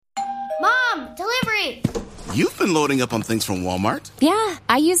delivery! You've been loading up on things from Walmart. Yeah,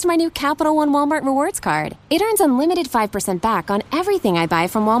 I used my new Capital One Walmart Rewards card. It earns unlimited 5% back on everything I buy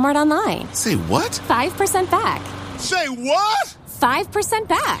from Walmart online. Say what? 5% back. Say what? 5%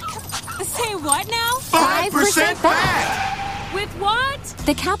 back. Say what now? 5% back! With what?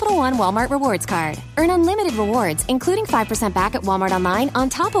 The Capital One Walmart Rewards card. Earn unlimited rewards, including 5% back at Walmart online on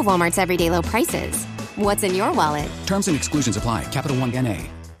top of Walmart's everyday low prices. What's in your wallet? Terms and exclusions apply. Capital One N.A.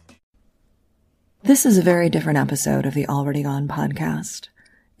 This is a very different episode of the Already Gone podcast.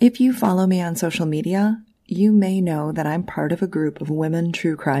 If you follow me on social media, you may know that I'm part of a group of women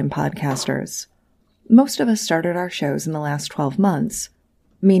true crime podcasters. Most of us started our shows in the last 12 months,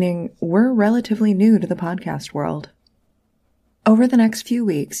 meaning we're relatively new to the podcast world. Over the next few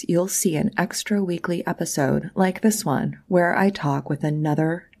weeks, you'll see an extra weekly episode like this one, where I talk with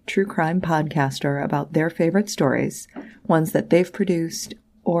another true crime podcaster about their favorite stories, ones that they've produced,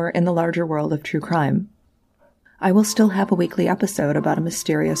 or in the larger world of true crime. I will still have a weekly episode about a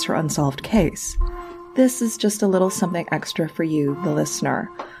mysterious or unsolved case. This is just a little something extra for you, the listener,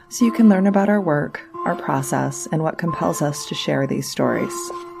 so you can learn about our work, our process, and what compels us to share these stories.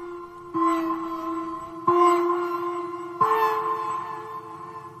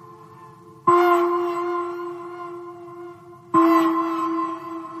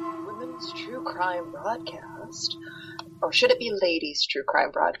 Women's True Crime Broadcast? Or should it be Ladies True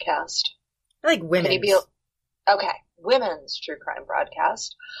Crime Broadcast? I like women's. Okay, Women's True Crime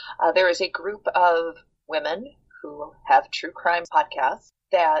Broadcast. There is a group of women who have true crime podcasts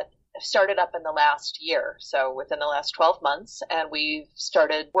that started up in the last year, so within the last 12 months, and we've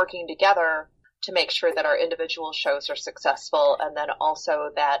started working together to make sure that our individual shows are successful, and then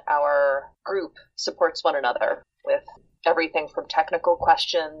also that our group supports one another with everything from technical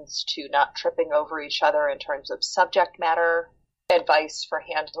questions to not tripping over each other in terms of subject matter, advice for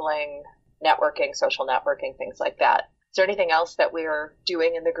handling networking, social networking, things like that. Is there anything else that we're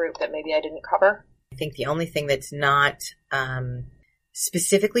doing in the group that maybe I didn't cover? I think the only thing that's not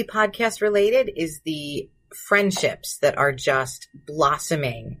specifically podcast related is the friendships that are just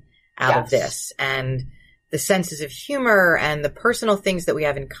blossoming out of this, and the senses of humor and the personal things that we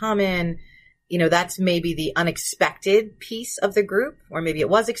have in common. You know, that's maybe the unexpected piece of the group, or maybe it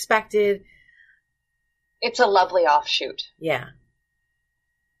was expected. It's a lovely offshoot. Yeah.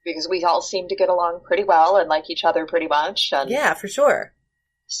 Because we all seem to get along pretty well and like each other pretty much. And yeah, for sure.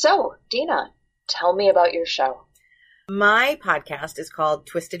 So, Deana, tell me about your show. My podcast is called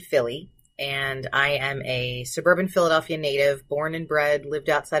Twisted Philly, and I am a suburban Philadelphia native, born and bred, lived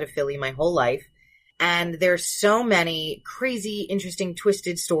outside of Philly my whole life. And there's so many crazy, interesting,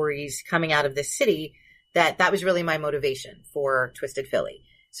 twisted stories coming out of this city that was really my motivation for Twisted Philly.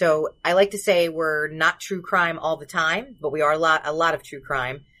 So I like to say we're not true crime all the time, but we are a lot of true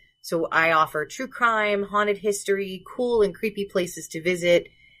crime. So I offer true crime, haunted history, cool and creepy places to visit.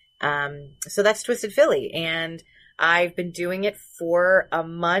 So that's Twisted Philly. And I've been doing it for a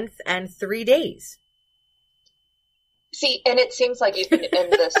month and 3 days. See, and it seems like you've been in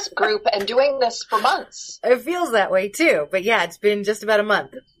this group and doing this for months. It feels that way too. But yeah, it's been just about a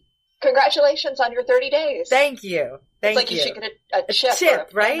month. Congratulations on your 30 days. Thank you. It's like you should get a chip or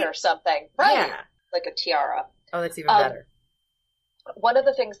a right? or something. Right. Yeah. Like a tiara. Oh, that's even better. One of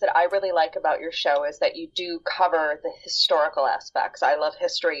the things that I really like about your show is that you do cover the historical aspects. I love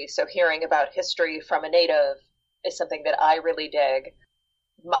history, so hearing about history from a native is something that I really dig.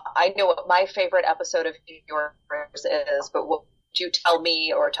 I know what my favorite episode of yours is, but would you tell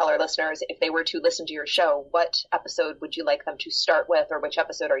me or tell our listeners, if they were to listen to your show, what episode would you like them to start with, or which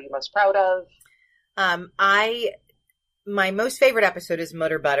episode are you most proud of? My most favorite episode is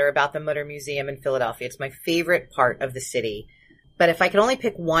Mutter Butter, about the Mutter Museum in Philadelphia. It's my favorite part of the city. But if I could only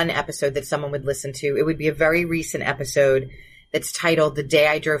pick one episode that someone would listen to, it would be a very recent episode that's titled The Day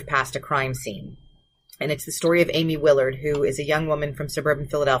I Drove Past a Crime Scene. And it's the story of Amy Willard, who is a young woman from suburban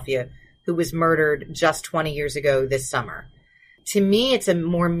Philadelphia who was murdered just 20 years ago this summer. To me, it's a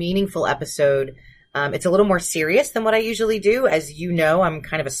more meaningful episode. It's a little more serious than what I usually do. As you know, I'm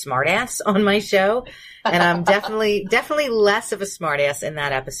kind of a smartass on my show, and I'm definitely less of a smartass in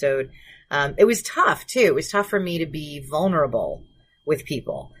that episode. It was tough, too. It was tough for me to be vulnerable with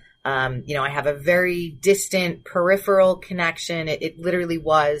people. I have a very distant peripheral connection. It literally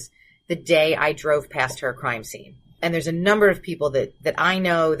was the day I drove past her crime scene. And there's a number of people that I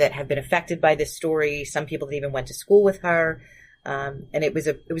know that have been affected by this story. Some people that even went to school with her. And it was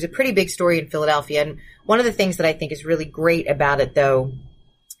a pretty big story in Philadelphia. And one of the things that I think is really great about it, though,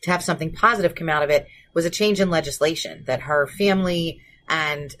 to have something positive come out of it, was a change in legislation that her family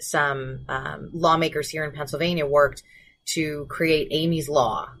and some lawmakers here in Pennsylvania worked to create Amy's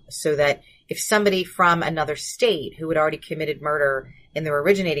Law so that if somebody from another state who had already committed murder in their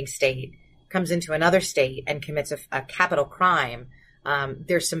originating state comes into another state and commits a capital crime,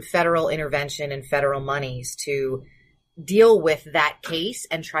 there's some federal intervention and federal monies to deal with that case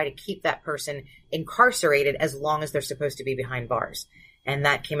and try to keep that person incarcerated as long as they're supposed to be behind bars. And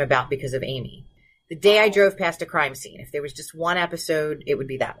that came about because of Amy. The day I drove past a crime scene, if there was just one episode, it would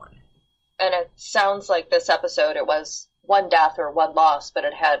be that one. And it sounds like this episode, it was one death or one loss, but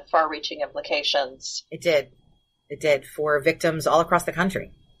it had far-reaching implications. It did. It did, for victims all across the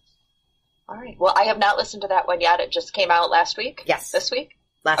country. All right. Well, I have not listened to that one yet. It just came out last week? Yes. This week?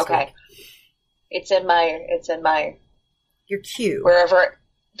 Last week. It's in my your queue. Wherever.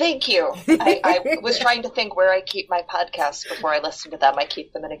 Thank you. I was trying to think where I keep my podcasts before I listen to them. I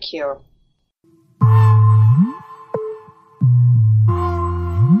keep them in a queue.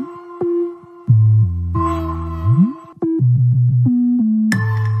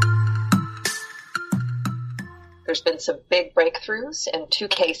 There's been some big breakthroughs in two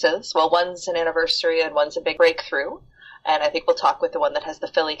cases. Well, one's an anniversary and one's a big breakthrough. And I think we'll talk with the one that has the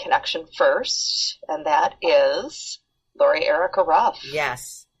Philly connection first. And that is Lori Erica Ruff.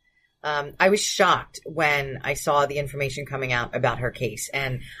 Yes. I was shocked when I saw the information coming out about her case.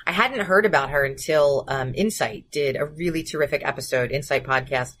 And I hadn't heard about her until Insight did a really terrific episode, Insight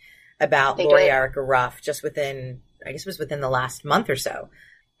podcast, about Lori Erica Ruff just within, I guess it was within the last month or so.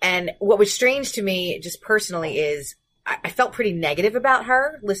 And what was strange to me, just personally, is I felt pretty negative about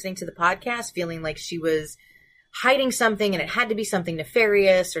her listening to the podcast, feeling like she was hiding something and it had to be something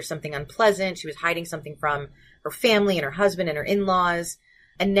nefarious or something unpleasant. She was hiding something from her family and her husband and her in-laws.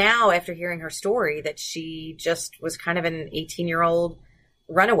 And now, after hearing her story, that she just was kind of an 18-year-old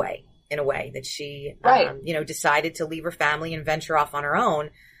runaway in a way, that she, decided to leave her family and venture off on her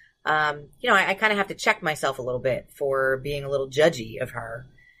own. I kind of have to check myself a little bit for being a little judgy of her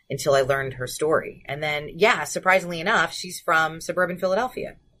until I learned her story. And then, surprisingly enough, she's from suburban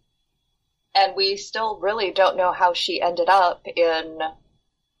Philadelphia. And we still really don't know how she ended up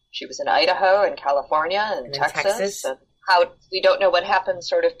she was in Idaho and California and Texas. And how we don't know what happened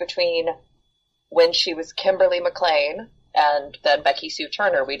sort of between when she was Kimberly McLean and then Becky Sue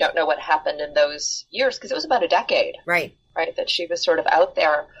Turner. We don't know what happened in those years because it was about a decade. Right, that she was sort of out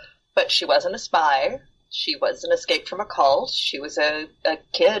there. But she wasn't a spy. She was an escape from a cult. She was a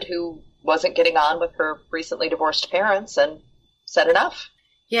kid who wasn't getting on with her recently divorced parents and said enough.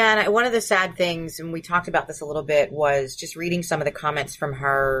 Yeah, and one of the sad things, and we talked about this a little bit, was just reading some of the comments from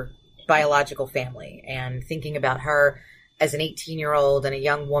her biological family and thinking about her as an 18-year-old and a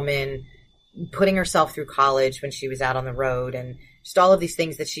young woman putting herself through college when she was out on the road, and just all of these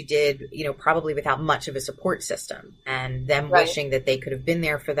things that she did, probably without much of a support system, and them wishing that they could have been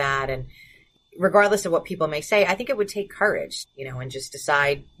there for that. And regardless of what people may say, I think it would take courage, and just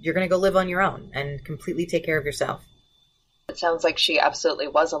decide you're going to go live on your own and completely take care of yourself. It sounds like she absolutely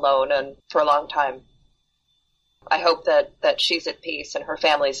was alone and for a long time. I hope that she's at peace and her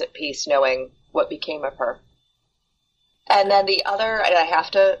family's at peace knowing what became of her. And then the other, and I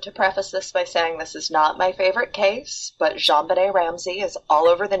have to preface this by saying this is not my favorite case, but JonBenet Ramsey is all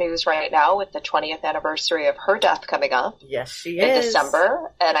over the news right now with the 20th anniversary of her death coming up. Yes, she is. In is.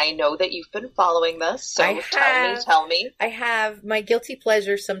 December. And I know that you've been following this, so tell me. I have. My guilty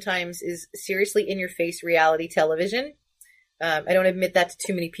pleasure sometimes is seriously in-your-face reality television. I don't admit that to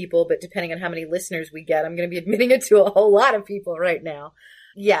too many people, but depending on how many listeners we get, I'm going to be admitting it to a whole lot of people right now.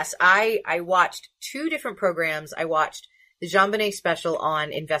 Yes, I watched two different programs. I watched the JonBenet special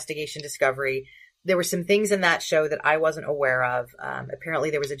on Investigation Discovery. There were some things in that show that I wasn't aware of. Apparently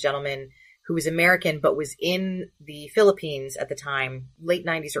there was a gentleman who was American but was in the Philippines at the time, late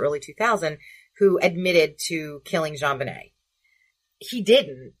 90s or early 2000, who admitted to killing JonBenet. He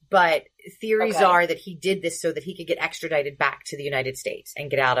didn't, but theories are that he did this so that he could get extradited back to the United States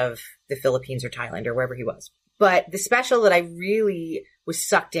and get out of the Philippines or Thailand or wherever he was. But the special that I really was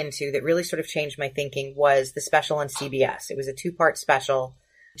sucked into, that really sort of changed my thinking, was the special on CBS. It was a 2-part special.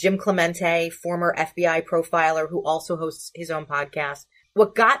 Jim Clemente, former FBI profiler who also hosts his own podcast.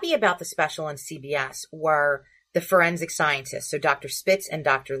 What got me about the special on CBS were the forensic scientists, so Dr. Spitz and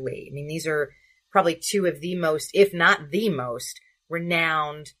Dr. Lee. I mean, these are probably two of the most, if not the most,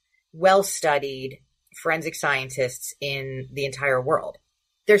 renowned, well-studied forensic scientists in the entire world.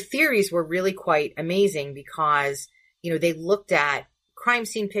 Their theories were really quite amazing because, they looked at crime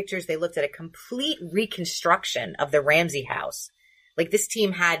scene pictures. They looked at a complete reconstruction of the Ramsey house. Like, this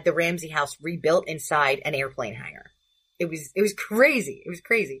team had the Ramsey house rebuilt inside an airplane hangar. It was crazy. It was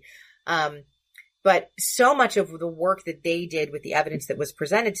crazy. But so much of the work that they did with the evidence that was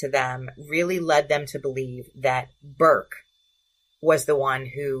presented to them really led them to believe that Burke was the one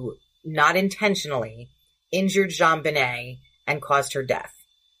who, not intentionally, injured JonBenet and caused her death.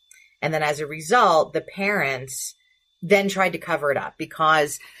 And then as a result, the parents then tried to cover it up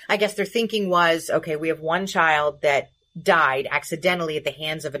because I guess their thinking was, okay, we have one child that died accidentally at the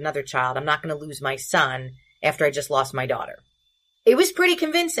hands of another child. I'm not going to lose my son after I just lost my daughter. It was pretty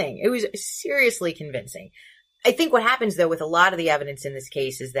convincing. It was seriously convincing. I think what happens, though, with a lot of the evidence in this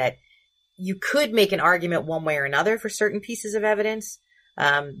case is that you could make an argument one way or another for certain pieces of evidence.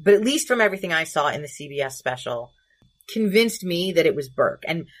 But at least from everything I saw in the CBS special, convinced me that it was Burke.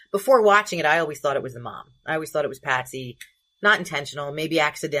 And before watching it, I always thought it was the mom. I always thought it was Patsy. Not intentional, maybe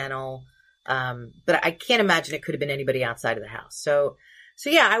accidental. But I can't imagine it could have been anybody outside of the house. So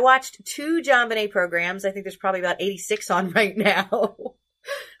yeah, I watched 2 JonBenet programs. I think there's probably about 86 on right now.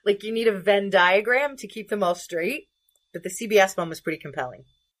 Like you need a Venn diagram to keep them all straight. But the CBS one was pretty compelling.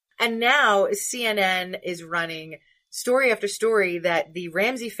 And now CNN is running story after story that the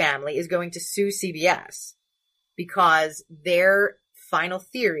Ramsey family is going to sue CBS because their final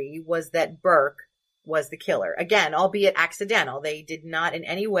theory was that Burke was the killer. Again, albeit accidental. They did not in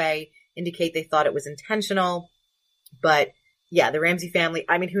any way indicate they thought it was intentional. But yeah, the Ramsey family,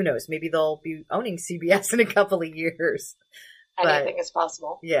 I mean, who knows? Maybe they'll be owning CBS in a couple of years. Anything is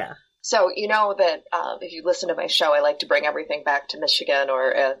possible. Yeah. So you know that if you listen to my show, I like to bring everything back to Michigan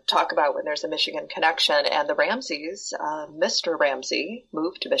or talk about when there's a Michigan connection. And the Ramseys, Mr. Ramsey,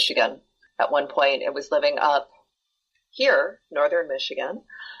 moved to Michigan at one point. It was living up here, northern Michigan,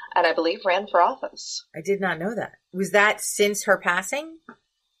 and I believe ran for office. I did not know that. Was that since her passing?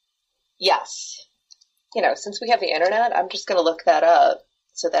 Yes. You know, since we have the internet, I'm just going to look that up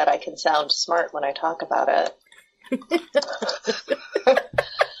so that I can sound smart when I talk about it.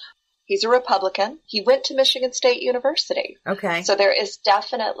 He's a Republican. He went to Michigan State University. Okay. So there is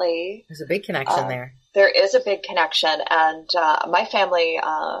definitely... There's a big connection there. There is a big connection. And my family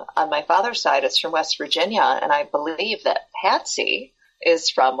on my father's side is from West Virginia. And I believe that Patsy is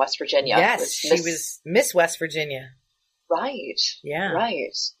from West Virginia. Yes, she was Miss West Virginia. Right. Yeah.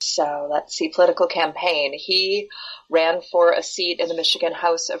 Right. So let's see, political campaign. He ran for a seat in the Michigan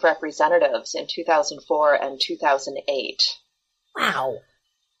House of Representatives in 2004 and 2008. Wow.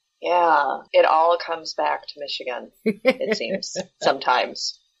 Yeah. It all comes back to Michigan, it seems,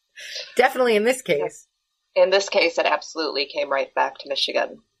 sometimes. Definitely in this case. In this case, it absolutely came right back to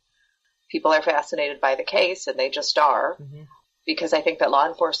Michigan. People are fascinated by the case, and they just are. Mm-hmm. Because I think that law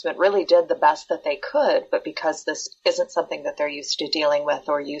enforcement really did the best that they could, but because this isn't something that they're used to dealing with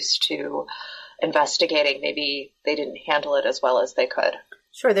or used to investigating, maybe they didn't handle it as well as they could.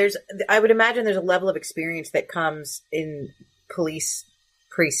 Sure. I would imagine there's a level of experience that comes in police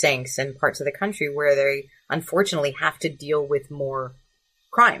precincts and parts of the country where they unfortunately have to deal with more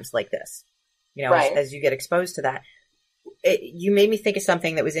crimes like this, you know, right. as you get exposed to that. You made me think of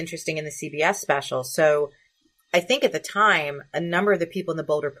something that was interesting in the CBS special. So I think at the time, a number of the people in the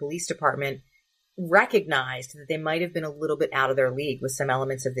Boulder Police Department recognized that they might have been a little bit out of their league with some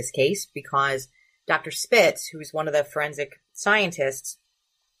elements of this case because Dr. Spitz, who was one of the forensic scientists,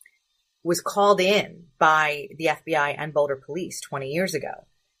 was called in by the FBI and Boulder Police 20 years ago.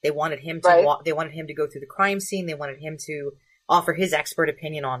 They wanted him to they wanted him to go through the crime scene. They wanted him to offer his expert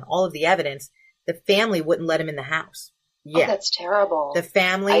opinion on all of the evidence. The family wouldn't let him in the house. Yeah. Oh, that's terrible. The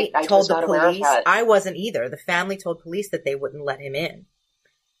family told the police. I wasn't either. The family told police that they wouldn't let him in.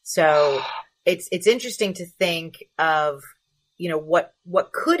 So it's interesting to think of, you know, what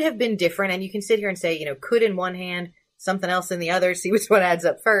could have been different. And you can sit here and say, you know, could in one hand, something else in the other, see which one adds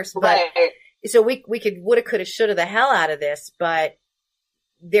up first. But so we could woulda, coulda, shoulda the hell out of this, but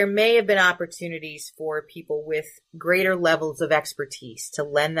there may have been opportunities for people with greater levels of expertise to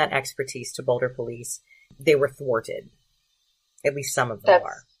lend that expertise to Boulder Police. They were thwarted. At least some of them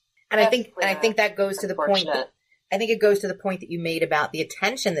are. And I think that goes to the point. I think it goes to the point that you made about the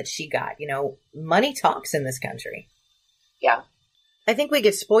attention that she got. You know, money talks in this country. Yeah. I think we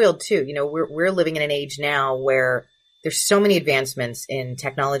get spoiled too. You know, we're living in an age now where there's so many advancements in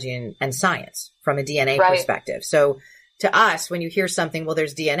technology and science from a DNA perspective. So to us, when you hear something, well,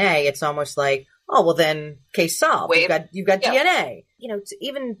 there's DNA, it's almost like, oh, well then case solved. You've got DNA. You know,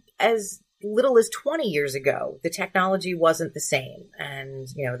 even as little as 20 years ago, the technology wasn't the same, and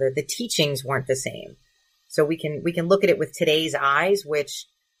you know the teachings weren't the same. So we can look at it with today's eyes, which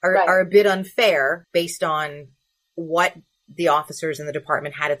are a bit unfair based on what the officers in the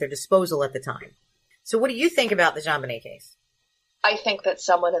department had at their disposal at the time. So what do you think about the JonBenet case? I think that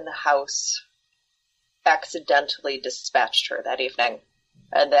someone in the house accidentally dispatched her that evening,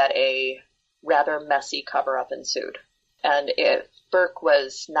 and that a rather messy cover-up ensued. And if Burke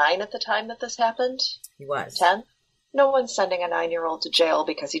was 9 at the time that this happened, He was. 10, no one's sending a 9-year-old to jail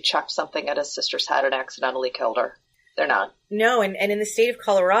because he chucked something at his sister's head and accidentally killed her. They're not. No, and in the state of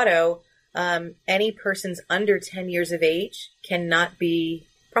Colorado, any persons under 10 years of age cannot be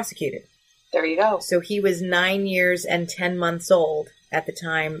prosecuted. There you go. So he was 9 years and 10 months old at the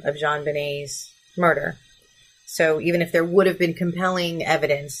time of JonBenét's murder. So even if there would have been compelling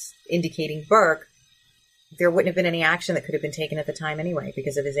evidence indicating Burke, there wouldn't have been any action that could have been taken at the time anyway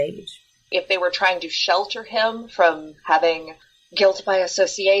because of his age. If they were trying to shelter him from having guilt by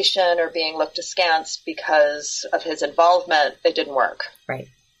association or being looked askance because of his involvement, it didn't work. Right.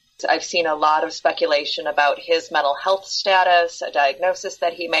 I've seen a lot of speculation about his mental health status, a diagnosis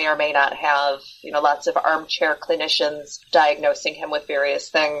that he may or may not have, lots of armchair clinicians diagnosing him with various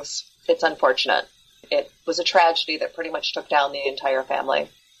things. It's unfortunate. It was a tragedy that pretty much took down the entire family.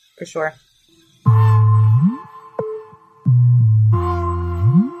 For sure.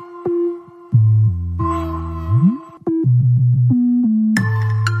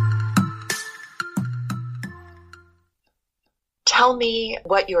 Tell me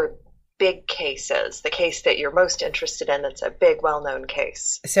what your big case is, the case that you're most interested in that's a big, well-known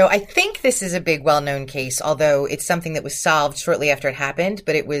case. So I think this is a big, well-known case, although it's something that was solved shortly after it happened,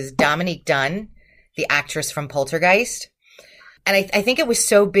 but it was Dominique Dunne, the actress from Poltergeist. And I think it was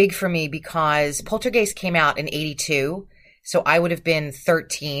so big for me because Poltergeist came out in 1982, so I would have been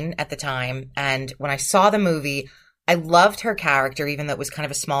 13 at the time. And when I saw the movie, I loved her character, even though it was kind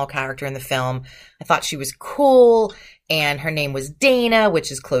of a small character in the film. I thought she was cool, and her name was Deana,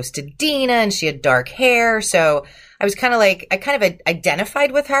 which is close to Deana, and she had dark hair. So I was kind of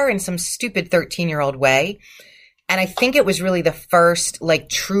identified with her in some stupid 13-year-old way. And I think it was really the first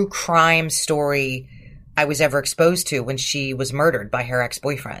true crime story I was ever exposed to when she was murdered by her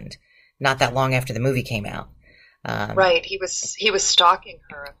ex-boyfriend, not that long after the movie came out. Right. He was stalking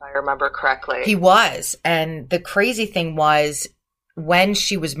her, if I remember correctly. He was. And the crazy thing was, when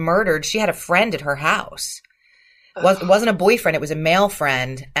she was murdered, she had a friend at her house. It wasn't a boyfriend. It was a male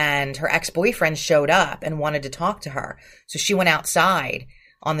friend. And her ex-boyfriend showed up and wanted to talk to her. So she went outside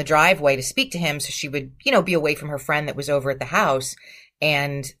on the driveway to speak to him so she would, be away from her friend that was over at the house.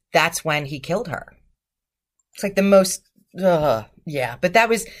 And that's when he killed her. It's like the most... yeah, but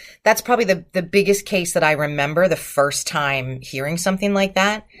that's probably the biggest case that I remember the first time hearing something like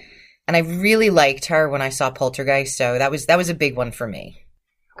that. And I really liked her when I saw Poltergeist, so that was a big one for me.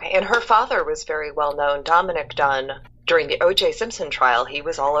 Okay, and her father was very well known, Dominic Dunne. During the O.J. Simpson trial, he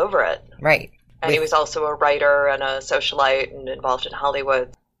was all over it. Right. And he was also a writer and a socialite and involved in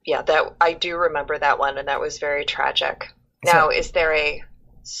Hollywood. Yeah, that I do remember that one, and that was very tragic. Now, is there a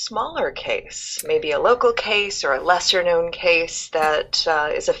smaller case, maybe a local case or a lesser known case that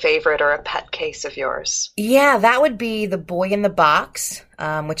is a favorite or a pet case of yours? Yeah, that would be The Boy in the Box,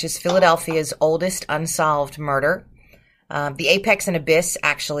 which is Philadelphia's oldest unsolved murder. The Apex and Abyss,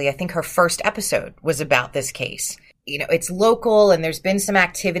 actually, I think her first episode was about this case. It's local, and there's been some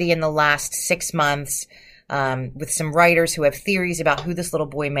activity in the last 6 months with some writers who have theories about who this little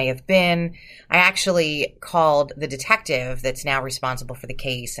boy may have been. I actually called the detective that's now responsible for the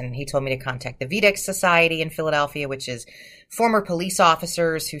case, and he told me to contact the Videx Society in Philadelphia, which is former police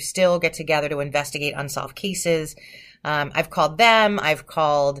officers who still get together to investigate unsolved cases. I've called them. I've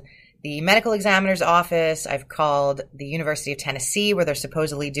called the medical examiner's office. I've called the University of Tennessee, where they're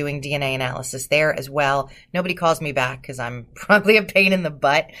supposedly doing DNA analysis there as well. Nobody calls me back because I'm probably a pain in the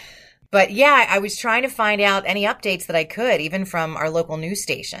butt. But yeah, I was trying to find out any updates that I could, even from our local news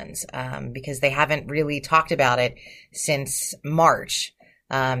stations, because they haven't really talked about it since March.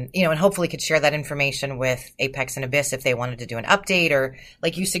 And hopefully could share that information with Apex and Abyss if they wanted to do an update, or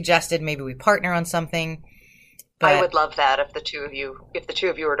like you suggested, maybe we partner on something. But I would love that if the two of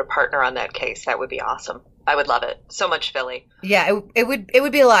you were to partner on that case. That would be awesome. I would love it. So much Philly. Yeah, it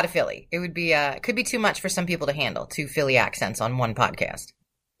would be a lot of Philly. It would be could be too much for some people to handle, 2 Philly accents on one podcast.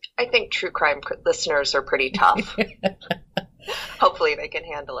 I think true crime listeners are pretty tough. Hopefully they can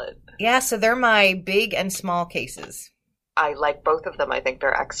handle it. Yeah, so they're my big and small cases. I like both of them. I think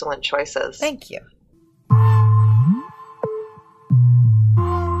they're excellent choices. Thank you.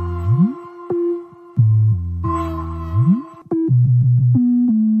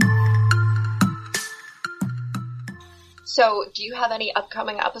 So, do you have any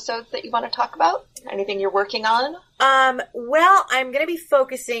upcoming episodes that you want to talk about? Anything you're working on? Well, I'm going to be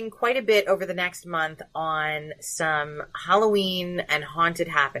focusing quite a bit over the next month on some Halloween and haunted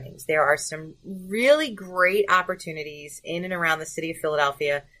happenings. There are some really great opportunities in and around the city of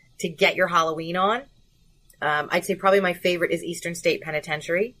Philadelphia to get your Halloween on. I'd say probably my favorite is Eastern State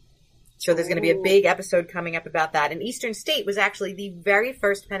Penitentiary. So there's going to be a big episode coming up about that. And Eastern State was actually the very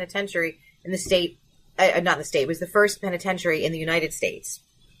first penitentiary in the state, not the state, it was the first penitentiary in the United States.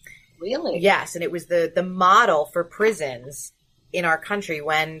 Really? Yes, and it was the model for prisons in our country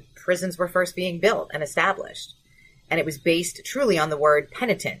when prisons were first being built and established. And it was based truly on the word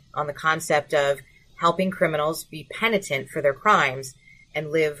penitent, on the concept of helping criminals be penitent for their crimes and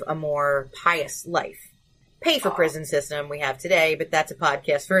live a more pious life. Pay for prison system we have today, but that's a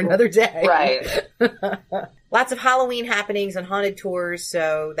podcast for another day. Right. Lots of Halloween happenings and haunted tours,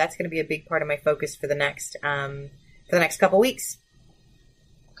 so that's going to be a big part of my focus for the next couple weeks.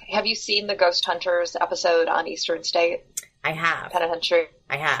 Have you seen the Ghost Hunters episode on Eastern State? I have. Penitentiary?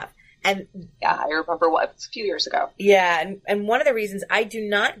 I have. And yeah, I remember it was a few years ago. Yeah, and one of the reasons I do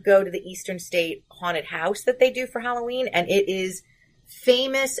not go to the Eastern State haunted house that they do for Halloween, and it is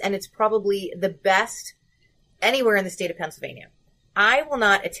famous and it's probably the best anywhere in the state of Pennsylvania. I will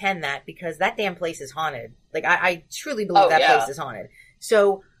not attend that because that damn place is haunted. Like, I truly believe place is haunted.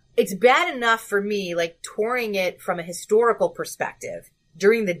 So it's bad enough for me, like, touring it from a historical perspective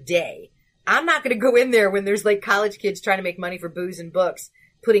during the day. I'm not going to go in there when there's, like, college kids trying to make money for booze and books,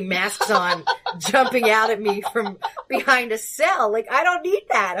 putting masks on, jumping out at me from behind a cell. Like, I don't need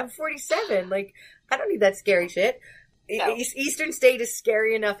that. I'm 47. Like, I don't need that scary shit. No. Eastern State is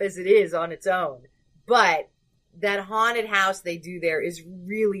scary enough as it is on its own. But that haunted house they do there is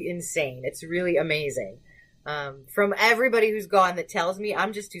really insane. It's really amazing. From everybody who's gone that tells me,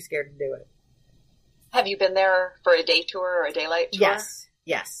 I'm just too scared to do it. Have you been there for a day tour or a daylight tour?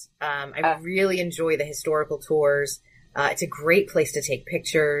 Yes. I really enjoy the historical tours. It's a great place to take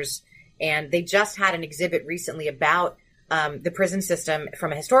pictures. And they just had an exhibit recently about the prison system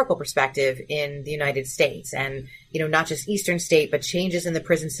from a historical perspective in the United States. And, not just Eastern State, but changes in the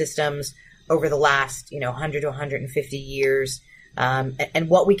prison systems over the last, 100 to 150 years. And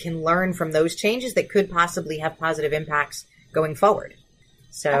what we can learn from those changes that could possibly have positive impacts going forward.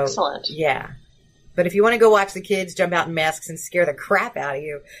 So, excellent. Yeah. But if you want to go watch the kids jump out in masks and scare the crap out of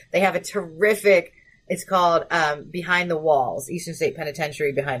you, they have a terrific, it's called Behind the Walls, Eastern State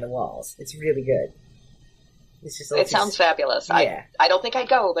Penitentiary Behind the Walls. It's really good. It's just it sounds fabulous. Yeah. I don't think I'd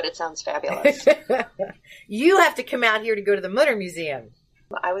go, but it sounds fabulous. You have to come out here to go to the Mutter Museum.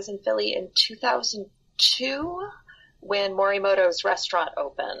 I was in Philly in 2002 when Morimoto's restaurant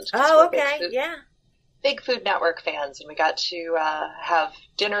opened. Oh, okay. Yeah. Big Food Network fans, and we got to have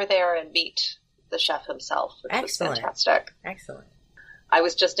dinner there and meet the chef himself, which was fantastic. Excellent. I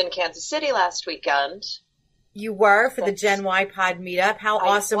was just in Kansas City last weekend. You were for the Gen Y Pod meetup. How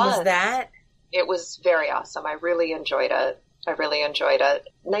awesome was that? It was very awesome. I really enjoyed it.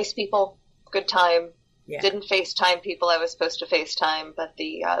 Nice people, good time. Yeah. Didn't FaceTime people I was supposed to FaceTime, but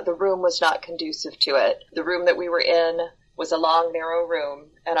the room was not conducive to it. The room that we were in was a long, narrow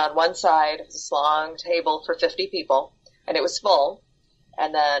room, and on one side was this long table for 50 people, and it was full.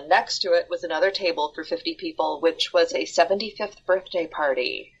 And then next to it was another table for 50 people, which was a 75th birthday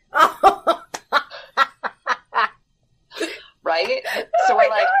party. Right? So we're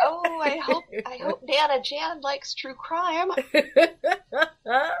like, I hope Deana Jan likes true crime.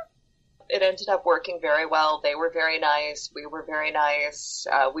 It ended up working very well. They were very nice. We were very nice.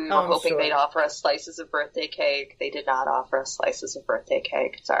 We were hoping they'd offer us slices of birthday cake. They did not offer us slices of birthday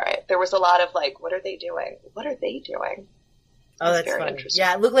cake. It's all right. There was a lot of like, what are they doing? What are they doing? Oh, that's funny.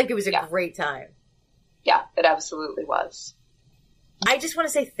 Yeah, it looked like it was a great time. Yeah, it absolutely was. I just want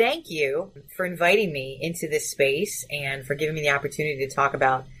to say thank you for inviting me into this space and for giving me the opportunity to talk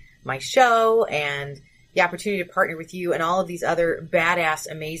about my show and the opportunity to partner with you and all of these other badass,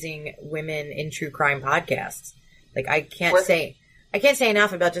 amazing women in true crime podcasts. Like, I can't say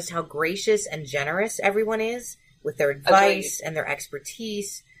enough about just how gracious and generous everyone is with their advice and their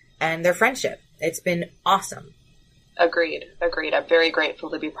expertise and their friendship. It's been awesome. Agreed. I'm very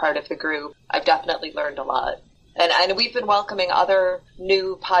grateful to be part of the group. I've definitely learned a lot. And we've been welcoming other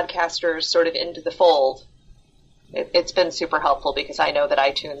new podcasters sort of into the fold. It's been super helpful because I know that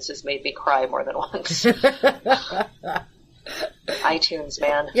iTunes has made me cry more than once. iTunes,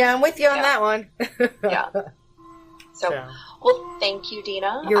 man. Yeah, I'm with you on that one. Yeah. So, well, thank you,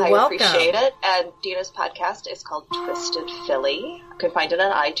 Deana. You're welcome. I appreciate it. And Deana's podcast is called Twisted Philly. You can find it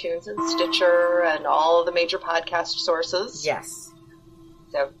on iTunes and Stitcher and all the major podcast sources. Yes.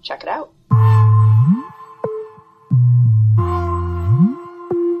 So check it out.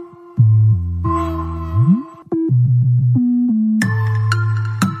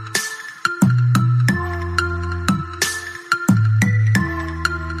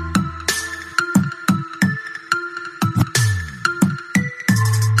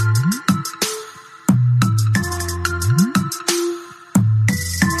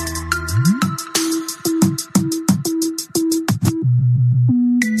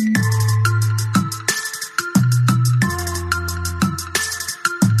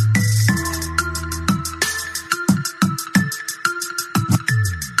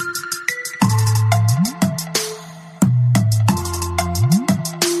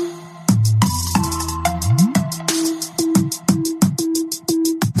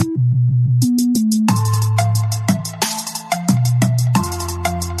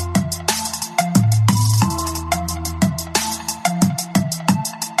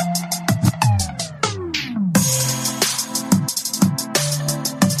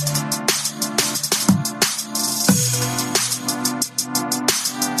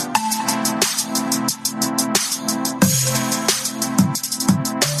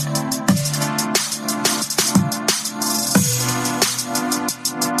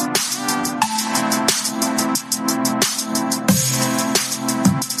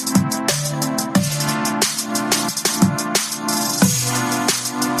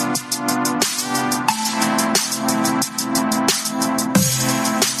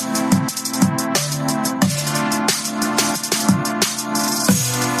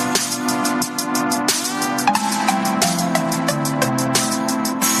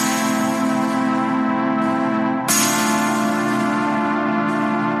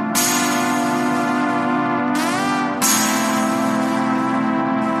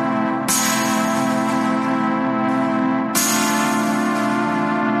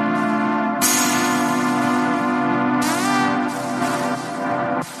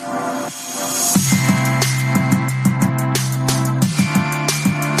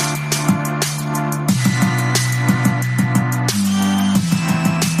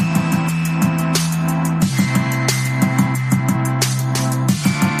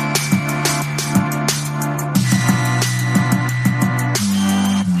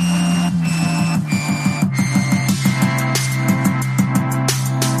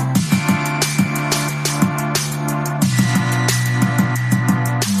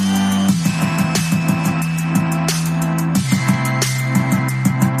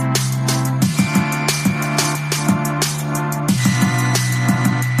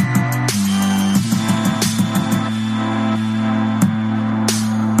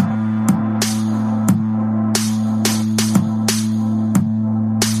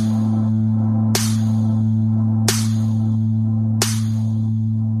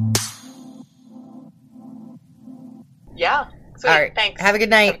 Sweet. All right. Thanks. Have a good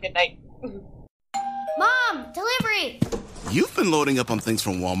night. Have a good night. Mom, delivery! You've been loading up on things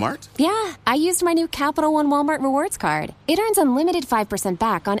from Walmart. Yeah, I used my new Capital One Walmart Rewards card. It earns unlimited 5%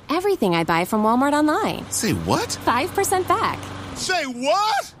 back on everything I buy from Walmart online. Say what? 5% back. Say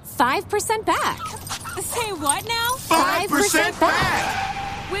what? 5% back. Say what now? 5%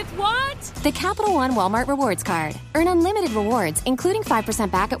 back! With what? The Capital One Walmart Rewards card. Earn unlimited rewards, including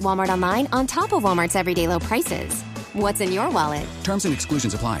 5% back at Walmart online on top of Walmart's everyday low prices. What's in your wallet? Terms and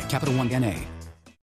exclusions apply. Capital One N.A.